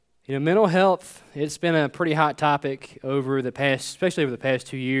Mental health, it's been a pretty hot topic especially over the past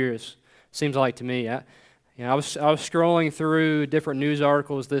 2 years, seems like to me. I was scrolling through different news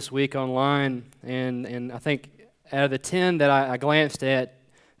articles this week online, and I think out of the 10 that I glanced at,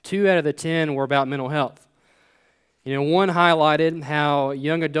 2 out of the 10 were about mental health. One highlighted how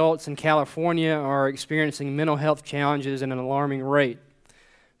young adults in California are experiencing mental health challenges at an alarming rate.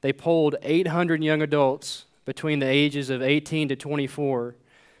 They polled 800 young adults between the ages of 18 to 24,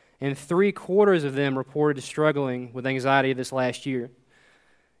 and 3/4 of them reported struggling with anxiety this last year.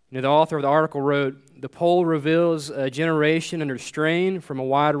 The author of the article wrote, "The poll reveals a generation under strain from a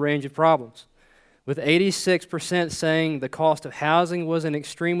wide range of problems, with 86% saying the cost of housing was an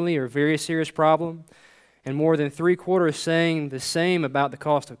extremely or very serious problem, and more than 3/4 saying the same about the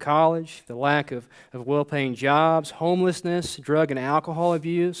cost of college, the lack of well-paying jobs, homelessness, drug and alcohol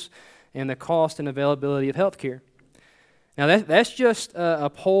abuse, and the cost and availability of health care." Now, that's just a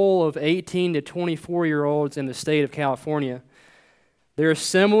poll of 18 to 24-year-olds in the state of California. There are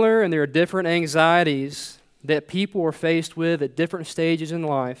similar and there are different anxieties that people are faced with at different stages in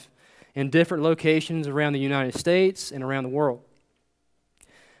life in different locations around the United States and around the world.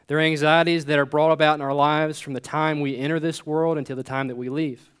 There are anxieties that are brought about in our lives from the time we enter this world until the time that we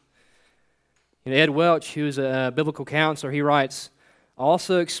leave. Ed Welch, who's a biblical counselor, he writes,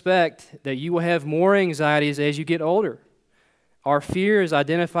 "Also expect that you will have more anxieties as you get older. Our fears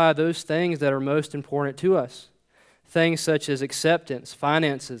identify those things that are most important to us, things such as acceptance,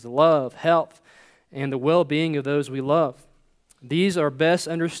 finances, love, health, and the well-being of those we love. These are best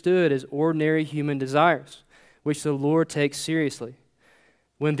understood as ordinary human desires, which the Lord takes seriously.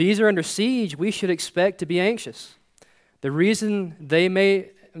 When these are under siege, we should expect to be anxious. The reason they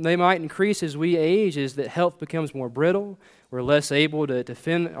might increase as we age is that health becomes more brittle, we're less able to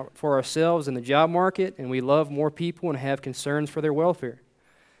defend for ourselves in the job market, and we love more people and have concerns for their welfare."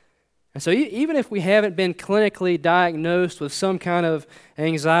 And so even if we haven't been clinically diagnosed with some kind of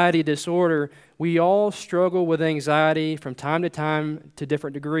anxiety disorder, we all struggle with anxiety from time to time to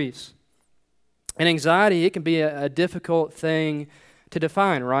different degrees. And anxiety, it can be a difficult thing to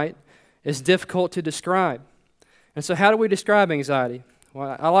define, right? It's difficult to describe. And so how do we describe anxiety?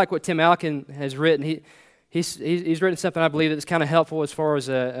 Well, I like what Tim Alkin has written. He's written something I believe that's kind of helpful as far as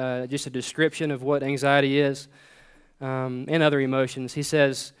just a description of what anxiety is and other emotions. He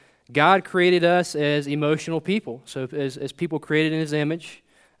says, God created us as emotional people, so as people created in His image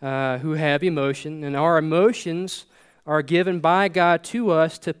who have emotion, and our emotions are given by God to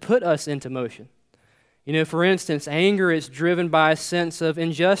us to put us into motion. For instance, anger is driven by a sense of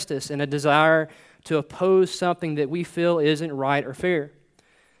injustice and a desire to oppose something that we feel isn't right or fair.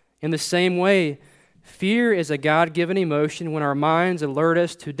 In the same way, fear is a God-given emotion when our minds alert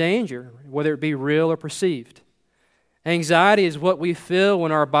us to danger, whether it be real or perceived. Anxiety is what we feel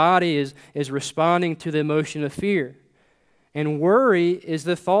when our body is responding to the emotion of fear. And worry is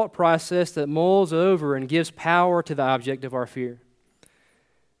the thought process that mulls over and gives power to the object of our fear.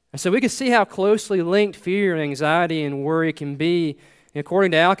 And so we can see how closely linked fear and anxiety and worry can be. And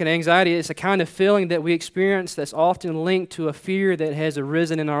according to Alkin, anxiety is a kind of feeling that we experience that's often linked to a fear that has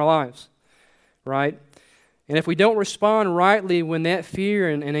arisen in our lives, right? And if we don't respond rightly when that fear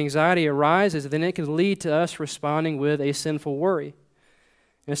and anxiety arises, then it can lead to us responding with a sinful worry.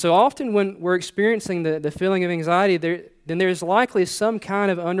 And so often when we're experiencing the feeling of anxiety, then there's likely some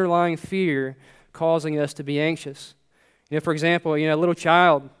kind of underlying fear causing us to be anxious. For example, a little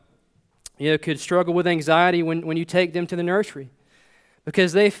child could struggle with anxiety when you take them to the nursery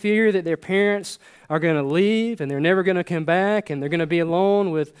because they fear that their parents are going to leave and they're never going to come back and they're going to be alone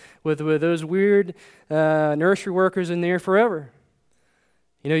with those weird nursery workers in there forever.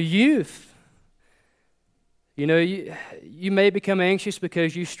 Youth. You may become anxious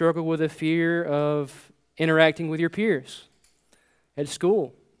because you struggle with a fear of interacting with your peers at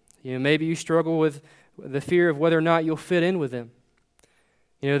school. Maybe you struggle with the fear of whether or not you'll fit in with them.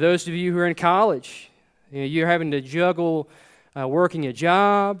 Those of you who are in college, you're having to juggle working a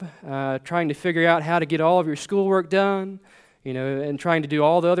job, trying to figure out how to get all of your schoolwork done, and trying to do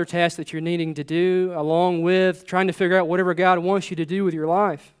all the other tasks that you're needing to do, along with trying to figure out whatever God wants you to do with your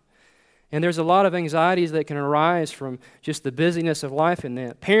life. And there's a lot of anxieties that can arise from just the busyness of life in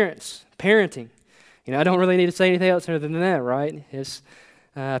that. Parenting. I don't really need to say anything else other than that, right?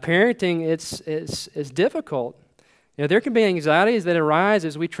 Parenting, it's difficult. There can be anxieties that arise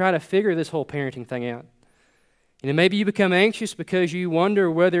as we try to figure this whole parenting thing out. Maybe you become anxious because you wonder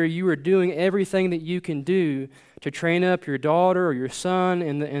whether you are doing everything that you can do to train up your daughter or your son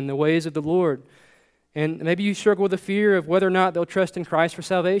in the ways of the Lord. And maybe you struggle with the fear of whether or not they'll trust in Christ for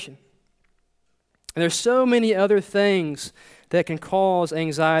salvation. And there's so many other things that can cause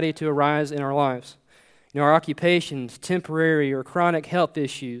anxiety to arise in our lives. Our occupations, temporary or chronic health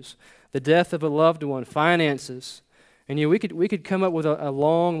issues, the death of a loved one, finances. And we could come up with a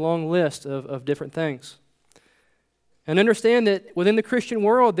long list of different things. And understand that within the Christian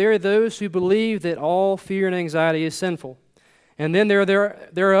world, there are those who believe that all fear and anxiety is sinful. And then there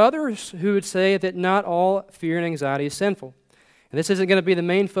are others who would say that not all fear and anxiety is sinful. And this isn't going to be the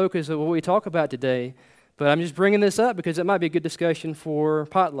main focus of what we talk about today, but I'm just bringing this up because it might be a good discussion for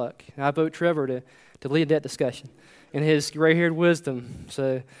potluck. I vote Trevor to lead that discussion in his gray-haired wisdom.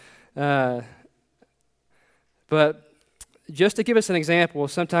 But just to give us an example,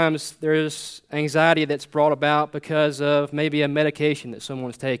 sometimes there's anxiety that's brought about because of maybe a medication that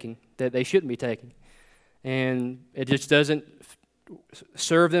someone's taking that they shouldn't be taking. And it just doesn't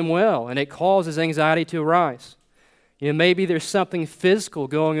serve them well, and it causes anxiety to arise. Maybe there's something physical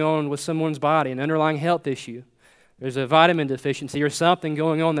going on with someone's body, an underlying health issue. There's a vitamin deficiency or something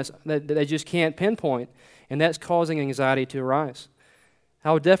going on that they just can't pinpoint, and that's causing anxiety to arise.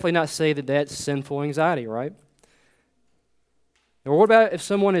 I would definitely not say that that's sinful anxiety, right? Or what about if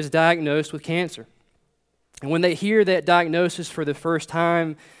someone is diagnosed with cancer? And when they hear that diagnosis for the first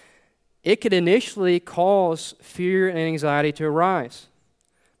time, it could initially cause fear and anxiety to arise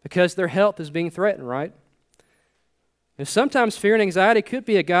because their health is being threatened, right? And sometimes fear and anxiety could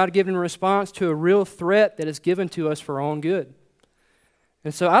be a God-given response to a real threat that is given to us for our own good.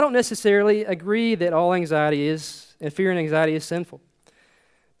 And so I don't necessarily agree that all anxiety and fear and anxiety is sinful.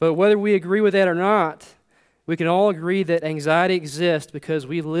 But whether we agree with that or not, we can all agree that anxiety exists because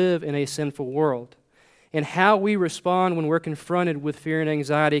we live in a sinful world. And how we respond when we're confronted with fear and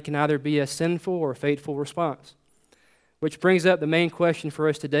anxiety can either be a sinful or fateful response. Which brings up the main question for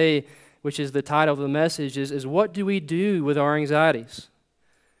us today, which is the title of the message, is what do we do with our anxieties?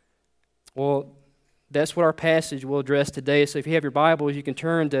 Well, that's what our passage will address today. So if you have your Bibles, you can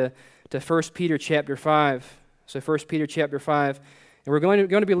turn to 1 Peter chapter 5. So 1 Peter chapter 5. And we're going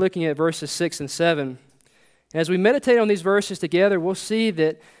to be looking at verses 6 and 7. As we meditate on these verses together, we'll see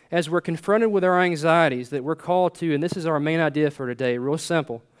that as we're confronted with our anxieties, that we're called to, and this is our main idea for today, real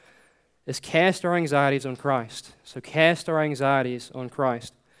simple, is cast our anxieties on Christ. So cast our anxieties on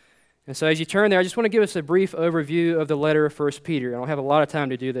Christ. And so as you turn there, I just want to give us a brief overview of the letter of 1 Peter. I don't have a lot of time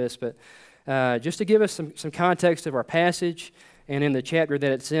to do this, but just to give us some context of our passage and in the chapter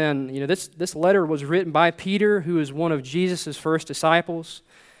that it's in. This letter was written by Peter, who is one of Jesus' first disciples.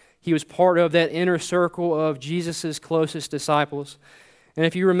 He was part of that inner circle of Jesus' closest disciples. And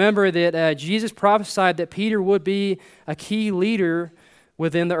if you remember that Jesus prophesied that Peter would be a key leader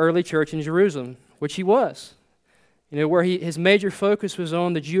within the early church in Jerusalem, which he was. Where his major focus was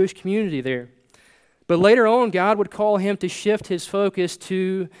on the Jewish community there. But later on, God would call him to shift his focus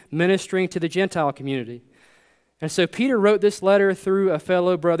to ministering to the Gentile community. And so Peter wrote this letter through a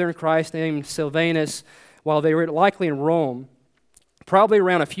fellow brother in Christ named Silvanus while they were likely in Rome, probably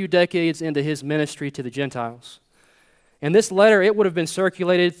around a few decades into his ministry to the Gentiles. And this letter, it would have been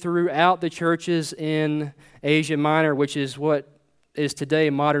circulated throughout the churches in Asia Minor, which is what is today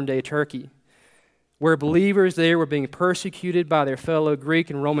modern-day Turkey, where believers there were being persecuted by their fellow Greek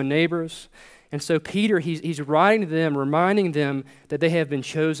and Roman neighbors. And so Peter, he's writing to them, reminding them that they have been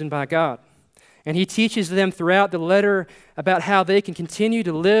chosen by God. And he teaches them throughout the letter about how they can continue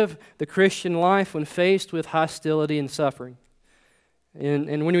to live the Christian life when faced with hostility and suffering.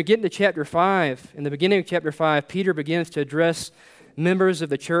 And when we get into chapter 5, in the beginning of chapter 5, Peter begins to address members of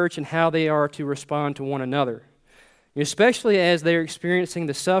the church and how they are to respond to one another, especially as they're experiencing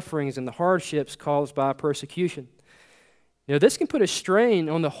the sufferings and the hardships caused by persecution. This can put a strain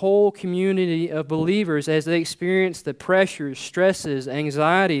on the whole community of believers as they experience the pressures, stresses,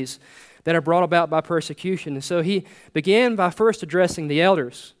 anxieties that are brought about by persecution. And so he began by first addressing the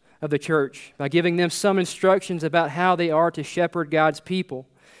elders of the church by giving them some instructions about how they are to shepherd God's people.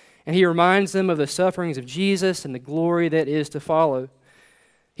 And he reminds them of the sufferings of Jesus and the glory that is to follow.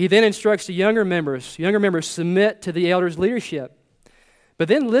 He then instructs the younger members submit to the elders' leadership. But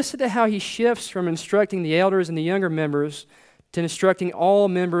then listen to how he shifts from instructing the elders and the younger members to instructing all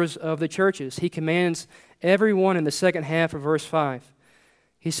members of the churches. He commands everyone in the second half of verse 5.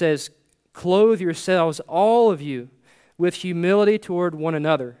 He says, "Clothe yourselves, all of you, with humility toward one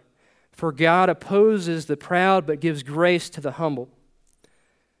another. For God opposes the proud but gives grace to the humble."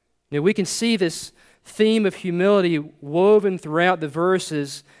 We can see this theme of humility woven throughout the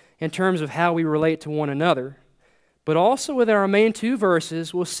verses in terms of how we relate to one another. But also within our main two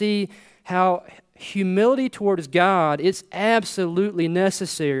verses, we'll see how humility towards God is absolutely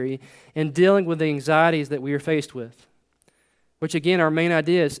necessary in dealing with the anxieties that we are faced with. which again, our main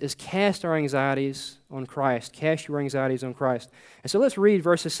idea is cast our anxieties on Christ. Cast your anxieties on Christ. And so let's read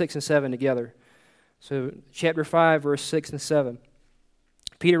verses 6 and 7 together. So chapter 5, verse 6 and 7.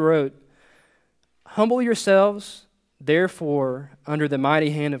 Peter wrote, "Humble yourselves, therefore, under the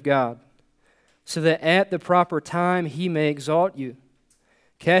mighty hand of God, so that at the proper time he may exalt you,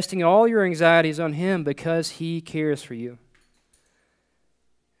 casting all your anxieties on him because he cares for you."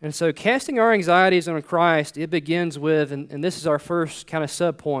 And so casting our anxieties on Christ, it begins with, and this is our first kind of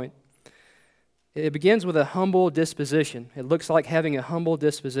sub-point, it begins with a humble disposition. It looks like having a humble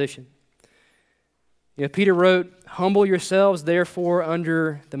disposition. Peter wrote, "Humble yourselves, therefore,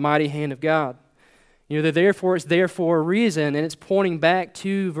 under the mighty hand of God." The therefore is there for a reason, and it's pointing back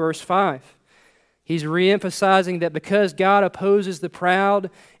to verse 5. He's re-emphasizing that because God opposes the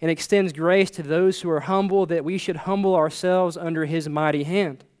proud and extends grace to those who are humble, that we should humble ourselves under his mighty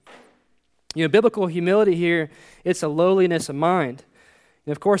hand. Biblical humility here, it's a lowliness of mind.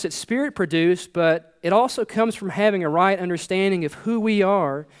 And of course, it's spirit-produced, but it also comes from having a right understanding of who we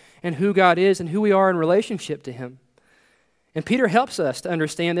are and who God is and who we are in relationship to him. And Peter helps us to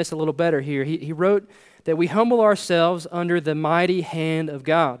understand this a little better here. He wrote that we humble ourselves under the mighty hand of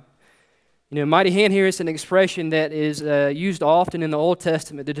God. Mighty hand here is an expression that is used often in the Old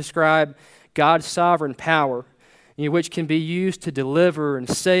Testament to describe God's sovereign power, which can be used to deliver and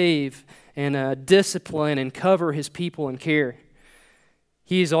save and discipline and cover his people in care.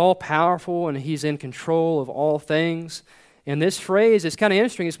 He is all-powerful and he's in control of all things. And this phrase is kind of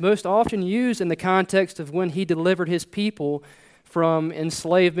interesting. It's most often used in the context of when he delivered his people from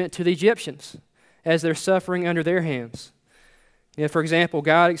enslavement to the Egyptians as they're suffering under their hands. For example,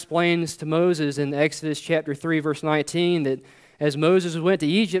 God explains to Moses in Exodus chapter 3, verse 19, that as Moses went to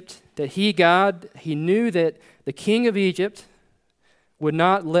Egypt, that he knew that the king of Egypt would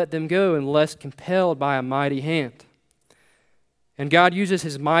not let them go unless compelled by a mighty hand. And God uses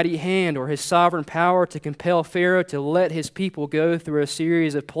his mighty hand or his sovereign power to compel Pharaoh to let his people go through a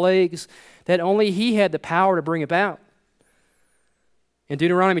series of plagues that only he had the power to bring about. In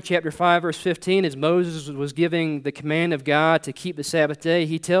Deuteronomy chapter 5, verse 15, as Moses was giving the command of God to keep the Sabbath day,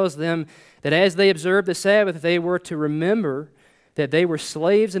 he tells them that as they observed the Sabbath, they were to remember that they were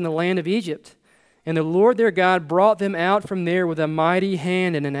slaves in the land of Egypt, and the Lord their God brought them out from there with a mighty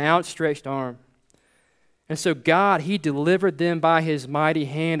hand and an outstretched arm. And so God, he delivered them by his mighty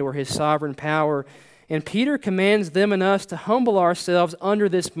hand or his sovereign power. And Peter commands them and us to humble ourselves under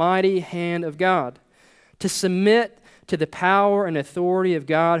this mighty hand of God, to submit to the power and authority of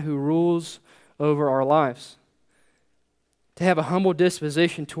God who rules over our lives, to have a humble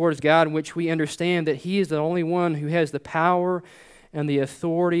disposition towards God in which we understand that he is the only one who has the power and the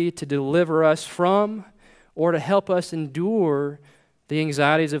authority to deliver us from or to help us endure the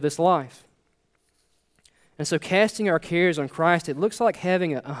anxieties of this life. And so casting our cares on Christ, it looks like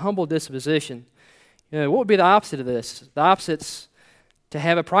having a humble disposition. What would be the opposite of this? The opposite's to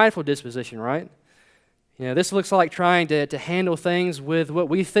have a prideful disposition, right? This looks like trying to handle things with what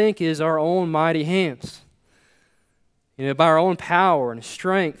we think is our own mighty hands, by our own power and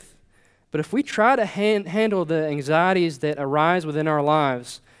strength. But if we try to handle the anxieties that arise within our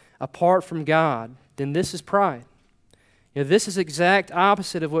lives apart from God, then this is pride. This is exact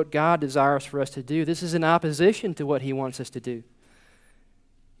opposite of what God desires for us to do. This is in opposition to what he wants us to do.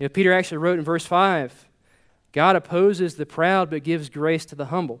 Peter actually wrote in verse 5, God opposes the proud but gives grace to the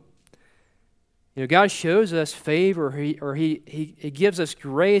humble. God shows us favor, or he gives us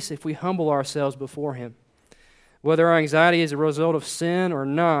grace if we humble ourselves before him. Whether our anxiety is a result of sin or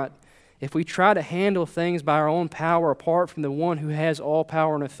not, if we try to handle things by our own power apart from the one who has all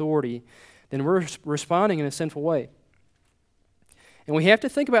power and authority, then we're responding in a sinful way. And we have to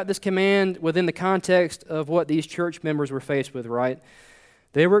think about this command within the context of what these church members were faced with, right?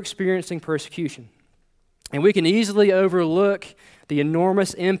 They were experiencing persecution. And we can easily overlook the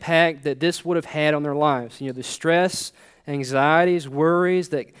enormous impact that this would have had on their lives. The stress, anxieties, worries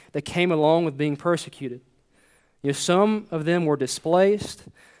that came along with being persecuted. Some of them were displaced.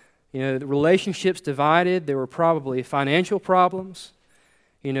 The relationships divided. There were probably financial problems.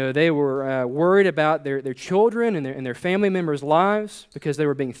 They were worried about their children and their family members' lives because they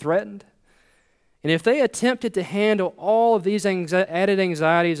were being threatened. And if they attempted to handle all of these added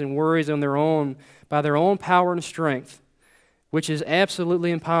anxieties and worries on their own, by their own power and strength, which is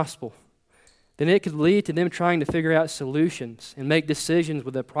absolutely impossible, then it could lead to them trying to figure out solutions and make decisions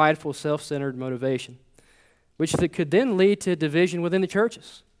with a prideful, self-centered motivation, which could then lead to division within the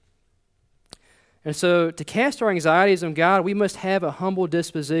churches. And so to cast our anxieties on God, we must have a humble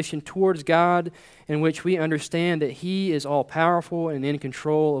disposition towards God in which we understand that he is all-powerful and in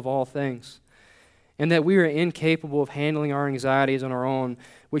control of all things. and that we are incapable of handling our anxieties on our own,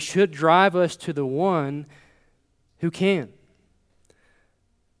 which should drive us to the one who can.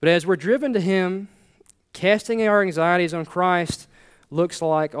 But as we're driven to Him, casting our anxieties on Christ looks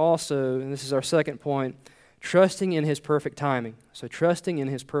like also, and this is our second point, trusting in His perfect timing. So trusting in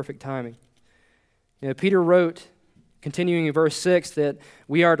His perfect timing. Peter wrote, continuing in verse 6, that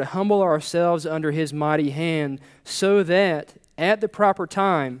we are to humble ourselves under His mighty hand so that at the proper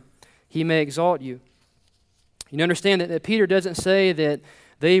time He may exalt you. You understand that Peter doesn't say that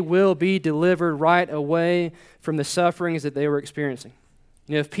they will be delivered right away from the sufferings that they were experiencing.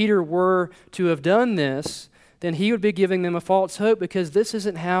 If Peter were to have done this, then he would be giving them a false hope, because this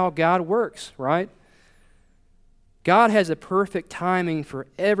isn't how God works, right? God has a perfect timing for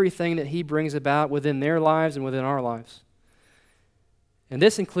everything that He brings about within their lives and within our lives. And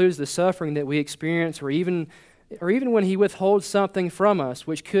this includes the suffering that we experience, or even when He withholds something from us,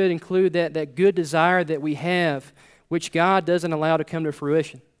 which could include that good desire that we have, which God doesn't allow to come to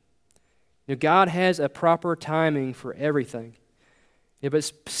fruition. God has a proper timing for everything. But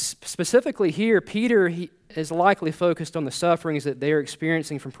specifically here, Peter he is likely focused on the sufferings that they are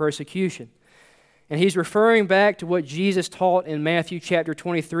experiencing from persecution. And he's referring back to what Jesus taught in Matthew chapter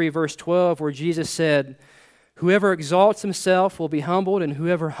 23, verse 12, where Jesus said, "Whoever exalts himself will be humbled, and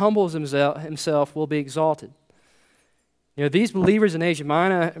whoever humbles himself will be exalted." These believers in Asia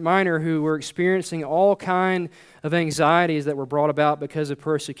Minor who were experiencing all kind of anxieties that were brought about because of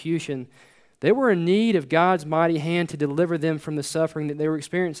persecution, they were in need of God's mighty hand to deliver them from the suffering that they were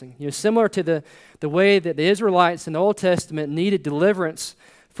experiencing. Similar to the way that the Israelites in the Old Testament needed deliverance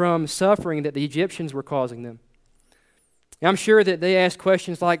from suffering that the Egyptians were causing them. And I'm sure that they asked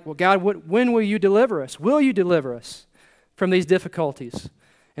questions like, well, God, when will you deliver us? Will you deliver us from these difficulties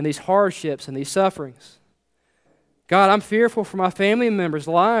and these hardships and these sufferings? God, I'm fearful for my family members'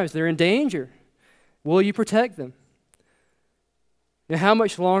 lives. They're in danger. Will you protect them? Now, how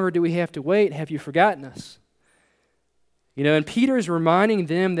much longer do we have to wait? Have you forgotten us? And Peter's reminding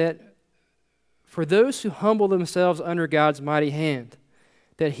them that for those who humble themselves under God's mighty hand,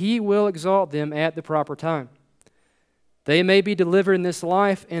 that He will exalt them at the proper time. They may be delivered in this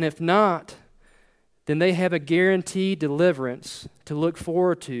life, and if not, then they have a guaranteed deliverance to look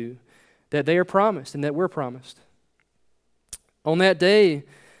forward to that they are promised and that we're promised. On that day,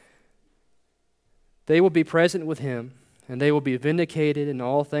 they will be present with Him, and they will be vindicated, and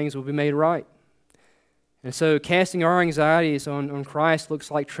all things will be made right. And so casting our anxieties on Christ looks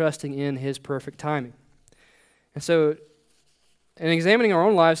like trusting in His perfect timing. And so in examining our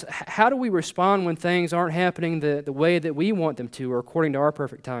own lives, how do we respond when things aren't happening the way that we want them to, or according to our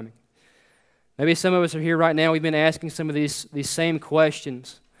perfect timing? Maybe some of us are here right now, we've been asking some of these same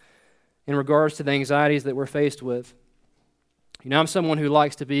questions in regards to the anxieties that we're faced with. I'm someone who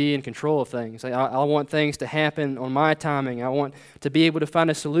likes to be in control of things. I want things to happen on my timing. I want to be able to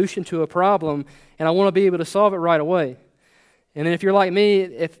find a solution to a problem, and I want to be able to solve it right away. And then if you're like me,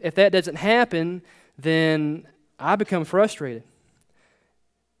 if that doesn't happen, then I become frustrated.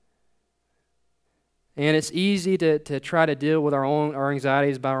 And it's easy to try to deal with our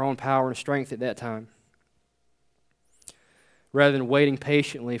anxieties by our own power and strength at that time, rather than waiting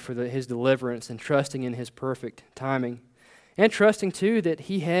patiently for His deliverance and trusting in His perfect timing. And trusting, too, that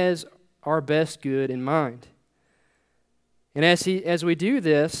He has our best good in mind. And as we do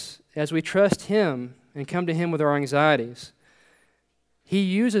this, as we trust Him and come to Him with our anxieties, He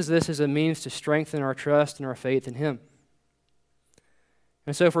uses this as a means to strengthen our trust and our faith in Him.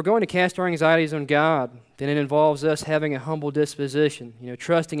 And so if we're going to cast our anxieties on God, then it involves us having a humble disposition,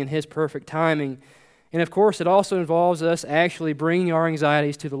 trusting in His perfect timing. And of course, it also involves us actually bringing our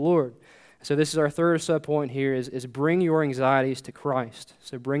anxieties to the Lord. So this is our third subpoint here, is bring your anxieties to Christ.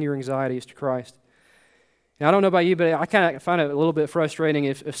 So bring your anxieties to Christ. Now, I don't know about you, but I kind of find it a little bit frustrating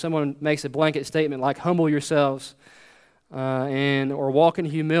if someone makes a blanket statement like humble yourselves or walk in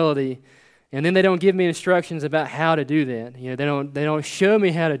humility, and then they don't give me instructions about how to do that. They don't show me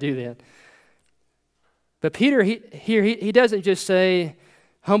how to do that. But Peter, he doesn't just say,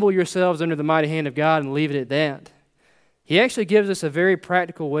 humble yourselves under the mighty hand of God and leave it at that. He actually gives us a very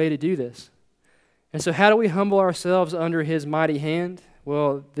practical way to do this. And so how do we humble ourselves under His mighty hand?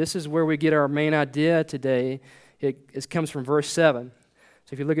 Well, this is where we get our main idea today. It comes from verse 7.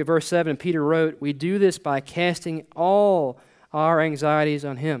 So if you look at verse 7, Peter wrote, we do this by casting all our anxieties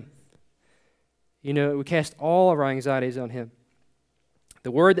on Him. We cast all of our anxieties on Him.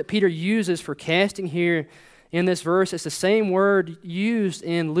 The word that Peter uses for casting here in this verse is the same word used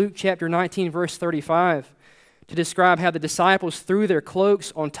in Luke chapter 19, verse 35, to describe how the disciples threw their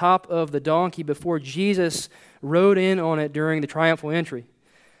cloaks on top of the donkey before Jesus rode in on it during the triumphal entry.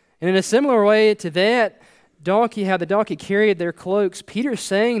 And in a similar way to that donkey, how the donkey carried their cloaks, Peter's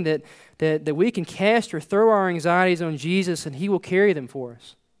saying that we can cast or throw our anxieties on Jesus and he will carry them for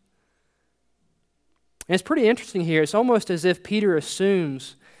us. And it's pretty interesting here. It's almost as if Peter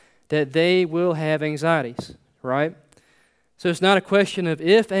assumes that they will have anxieties, right? So it's not a question of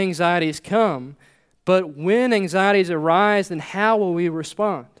if anxieties come, but when anxieties arise, then how will we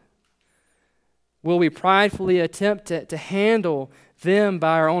respond? Will we pridefully attempt to handle them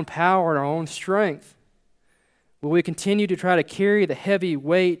by our own power and our own strength? Will we continue to try to carry the heavy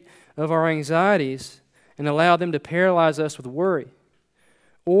weight of our anxieties and allow them to paralyze us with worry?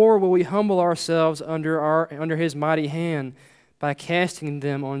 Or will we humble ourselves under His mighty hand by casting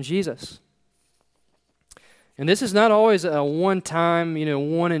them on Jesus? And this is not always a one-time,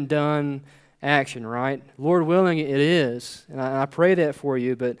 one and done action, right? Lord willing, it is, and I pray that for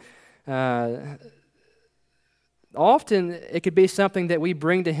you. But often it could be something that we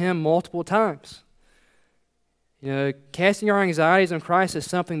bring to Him multiple times. Casting our anxieties on Christ is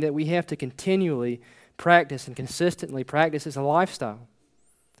something that we have to continually practice and consistently practice as a lifestyle.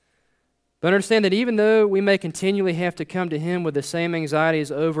 But understand that even though we may continually have to come to Him with the same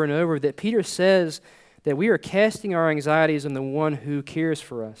anxieties over and over, that Peter says that we are casting our anxieties on the one who cares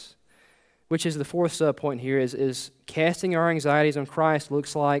for us, which is the fourth subpoint here, is casting our anxieties on Christ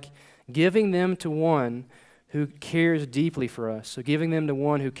looks like giving them to one who cares deeply for us. So giving them to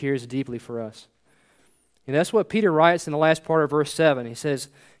one who cares deeply for us. And that's what Peter writes in the last part of verse 7. He says,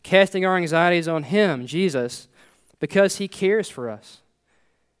 casting our anxieties on Him, Jesus, because He cares for us.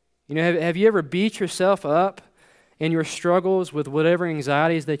 Have you ever beat yourself up in your struggles with whatever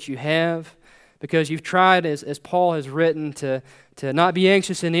anxieties that you have? Because you've tried, as Paul has written, to not be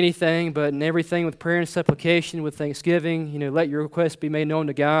anxious in anything, but in everything with prayer and supplication, with thanksgiving, let your requests be made known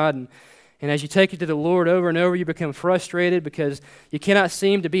to God. And as you take it to the Lord over and over, you become frustrated because you cannot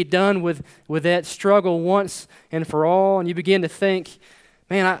seem to be done with that struggle once and for all. And you begin to think,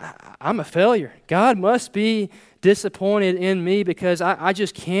 man, I'm a failure. God must be disappointed in me because I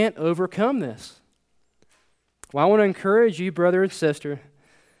just can't overcome this. Well, I want to encourage you, brother and sister,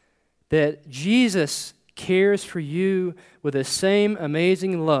 that Jesus cares for you with the same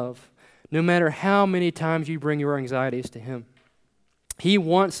amazing love, no matter how many times you bring your anxieties to Him. He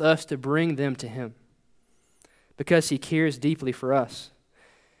wants us to bring them to Him because He cares deeply for us.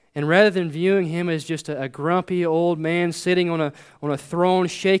 And rather than viewing Him as just a grumpy old man sitting on a throne,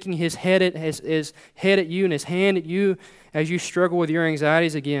 shaking his head at you and his hand at you as you struggle with your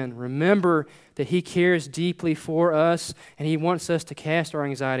anxieties again, remember that He cares deeply for us and He wants us to cast our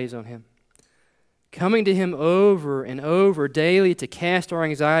anxieties on Him. Coming to Him over and over daily to cast our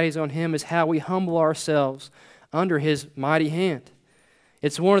anxieties on Him is how we humble ourselves under His mighty hand.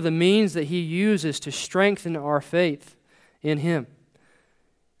 It's one of the means that He uses to strengthen our faith in Him.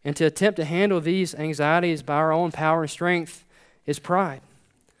 And to attempt to handle these anxieties by our own power and strength is pride.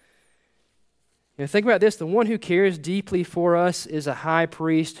 Think about this. The one who cares deeply for us is a high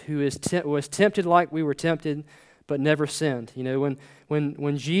priest who was tempted like we were tempted, but never sinned.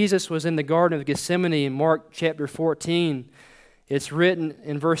 When Jesus was in the Garden of Gethsemane in Mark chapter 14, it's written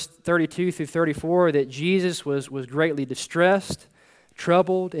in verse 32 through 34 that Jesus was greatly distressed,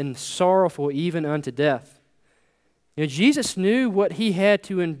 troubled, and sorrowful even unto death. Jesus knew what He had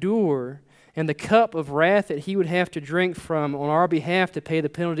to endure and the cup of wrath that He would have to drink from on our behalf to pay the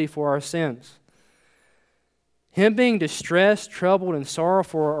penalty for our sins. Him being distressed, troubled, and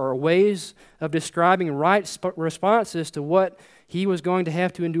sorrowful are ways of describing right responses to what He was going to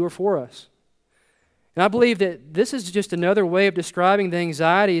have to endure for us. And I believe that this is just another way of describing the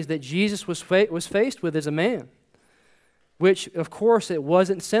anxieties that Jesus was faced with as a man, which, of course, it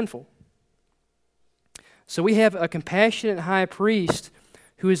wasn't sinful. So we have a compassionate high priest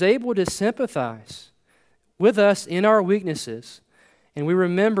who is able to sympathize with us in our weaknesses. And we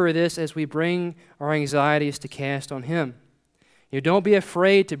remember this as we bring our anxieties to cast on Him. Don't be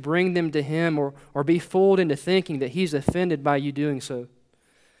afraid to bring them to Him or be fooled into thinking that He's offended by you doing so.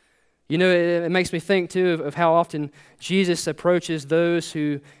 It makes me think, too, of how often Jesus approaches those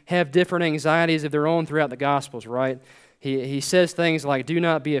who have different anxieties of their own throughout the Gospels, right? He says things like, do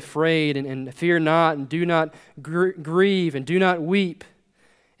not be afraid and fear not and do not grieve and do not weep.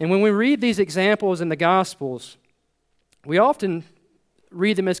 And when we read these examples in the Gospels, we often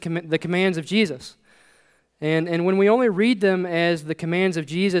read them as the commands of Jesus. And when we only read them as the commands of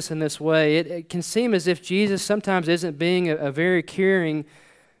Jesus in this way, it can seem as if Jesus sometimes isn't being a very caring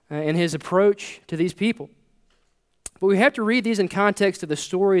in His approach to these people. But we have to read these in context of the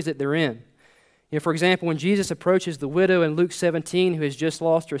stories that they're in. For example, when Jesus approaches the widow in Luke 17 who has just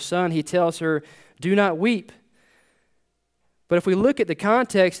lost her son, He tells her, do not weep. But if we look at the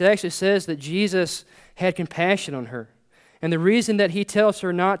context, it actually says that Jesus had compassion on her. And the reason that he tells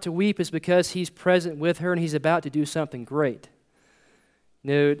her not to weep is because he's present with her and he's about to do something great.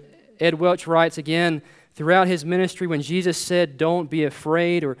 Ed Welch writes again, throughout his ministry, when Jesus said, "Don't be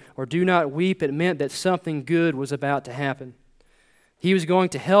afraid," or "do not weep," it meant that something good was about to happen. He was going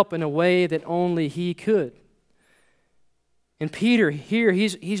to help in a way that only he could. And Peter here,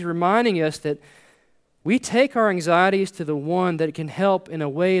 he's reminding us that we take our anxieties to the one that can help in a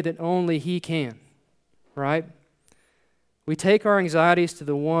way that only he can, right? We take our anxieties to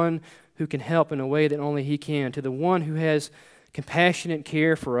the one who can help in a way that only he can, to the one who has compassionate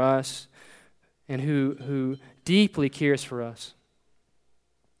care for us and who deeply cares for us.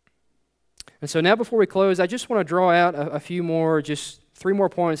 And so now before we close, I just want to draw out a few more, just 3 more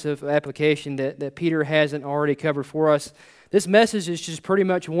points of application that Peter hasn't already covered for us. This message is just pretty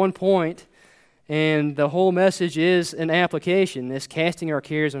much one point, and the whole message is an application. It's casting our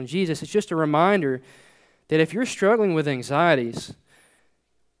cares on Jesus. It's just a reminder that if you're struggling with anxieties,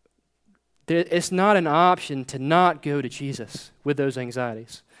 it's not an option to not go to Jesus with those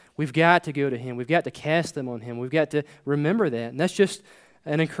anxieties. We've got to go to him. We've got to cast them on him. We've got to remember that. And that's just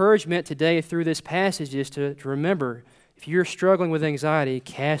an encouragement today through this passage, is to remember, if you're struggling with anxiety,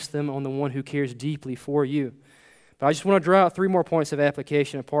 cast them on the one who cares deeply for you. But I just want to draw out 3 more points of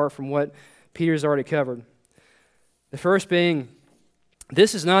application apart from what Peter's already covered. The first being,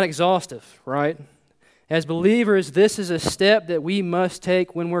 this is not exhaustive, right? As believers, this is a step that we must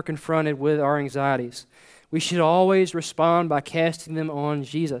take when we're confronted with our anxieties. We should always respond by casting them on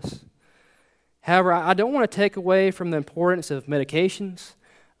Jesus. However, I don't want to take away from the importance of medications,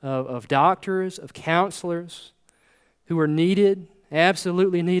 of doctors, of counselors who are needed,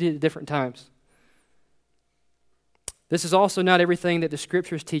 absolutely needed at different times. This is also not everything that the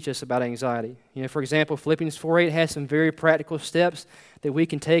Scriptures teach us about anxiety. For example, Philippians 4:8 has some very practical steps that we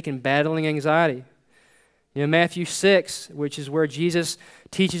can take in battling anxiety. Matthew 6, which is where Jesus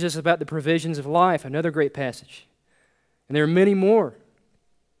teaches us about the provisions of life, another great passage. And there are many more.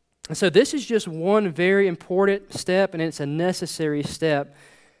 And so this is just one very important step, and it's a necessary step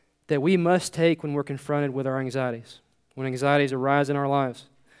that we must take when we're confronted with our anxieties, when anxieties arise in our lives.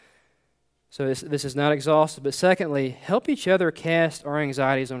 So this is not exhaustive. But secondly, help each other cast our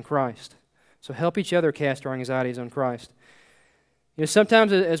anxieties on Christ. So help each other cast our anxieties on Christ.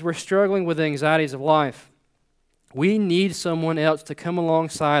 Sometimes as we're struggling with the anxieties of life, we need someone else to come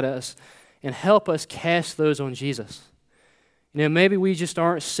alongside us and help us cast those on Jesus. Maybe we just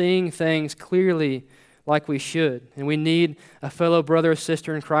aren't seeing things clearly like we should, and we need a fellow brother or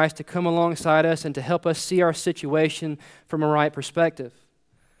sister in Christ to come alongside us and to help us see our situation from a right perspective.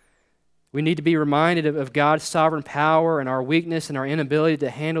 We need to be reminded of God's sovereign power and our weakness and our inability to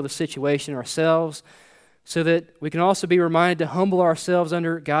handle the situation ourselves, so that we can also be reminded to humble ourselves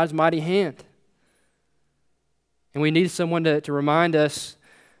under God's mighty hand. And we need someone to remind us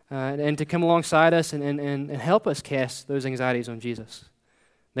and to come alongside us and help us cast those anxieties on Jesus.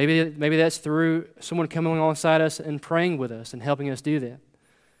 Maybe that's through someone coming alongside us and praying with us and helping us do that.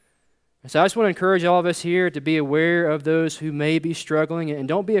 So I just want to encourage all of us here to be aware of those who may be struggling, and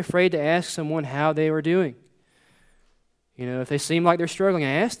don't be afraid to ask someone how they are doing. If they seem like they're struggling,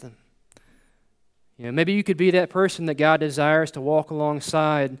 ask them. Maybe you could be that person that God desires to walk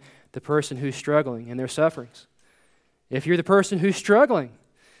alongside the person who's struggling in their sufferings. If you're the person who's struggling,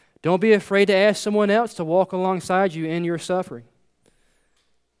 don't be afraid to ask someone else to walk alongside you in your suffering.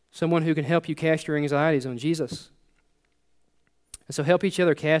 Someone who can help you cast your anxieties on Jesus. And so help each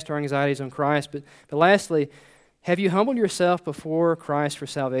other cast our anxieties on Christ. But lastly, have you humbled yourself before Christ for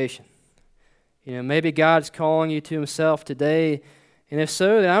salvation? Maybe God's calling you to himself today. And if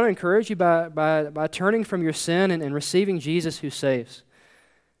so, then I would encourage you by turning from your sin and receiving Jesus who saves.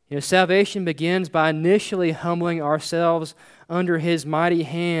 Salvation begins by initially humbling ourselves under his mighty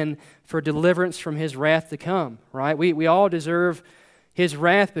hand for deliverance from his wrath to come, right? We all deserve his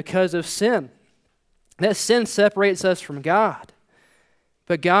wrath because of sin. That sin separates us from God.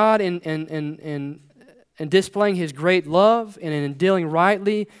 But God, in displaying his great love and in dealing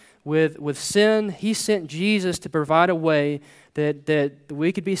rightly with sin, he sent Jesus to provide a way that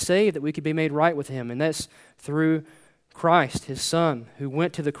we could be saved, that we could be made right with him. And that's through Christ, his Son, who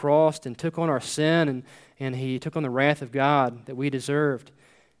went to the cross and took on our sin, and he took on the wrath of God that we deserved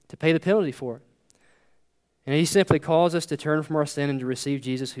to pay the penalty for it. And he simply calls us to turn from our sin and to receive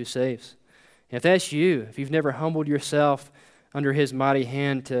Jesus who saves. And if that's you, if you've never humbled yourself under his mighty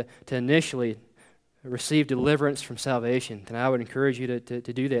hand to initially receive deliverance from salvation, then I would encourage you to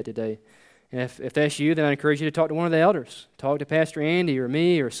do that today. And if that's you, then I encourage you to talk to one of the elders. Talk to Pastor Andy or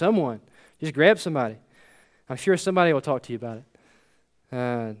me or someone. Just grab somebody. I'm sure somebody will talk to you about it.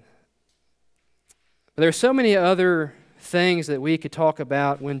 But there's so many other things that we could talk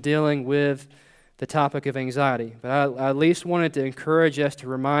about when dealing with the topic of anxiety. But I at least wanted to encourage us to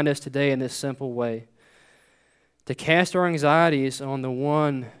remind us today in this simple way, to cast our anxieties on the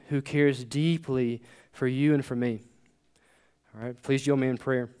one who cares deeply for you and for me. All right, please join me in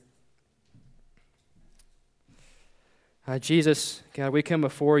prayer. Jesus, God, we come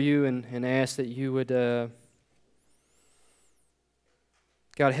before you and ask that you would,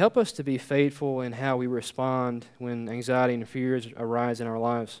 God, help us to be faithful in how we respond when anxiety and fears arise in our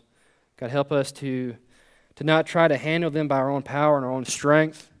lives. God, help us to not try to handle them by our own power and our own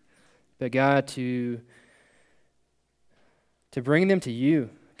strength, but God, to bring them to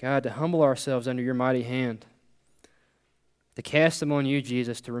you. God, to humble ourselves under your mighty hand, to cast them on you,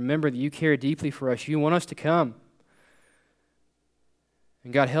 Jesus, to remember that you care deeply for us. You want us to come.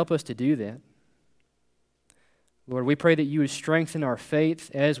 And God, help us to do that. Lord, we pray that you would strengthen our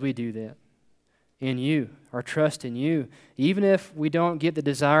faith as we do that, in you, our trust in you, even if we don't get the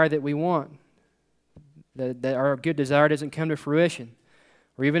desire that we want, that our good desire doesn't come to fruition,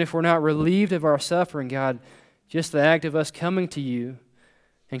 or even if we're not relieved of our suffering, God, just the act of us coming to you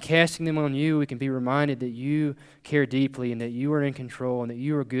and casting them on you, we can be reminded that you care deeply and that you are in control and that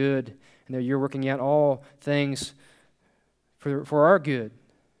you are good and that you're working out all things for our good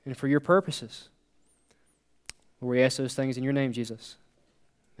and for your purposes. We ask those things in your name, Jesus.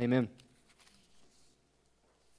 Amen.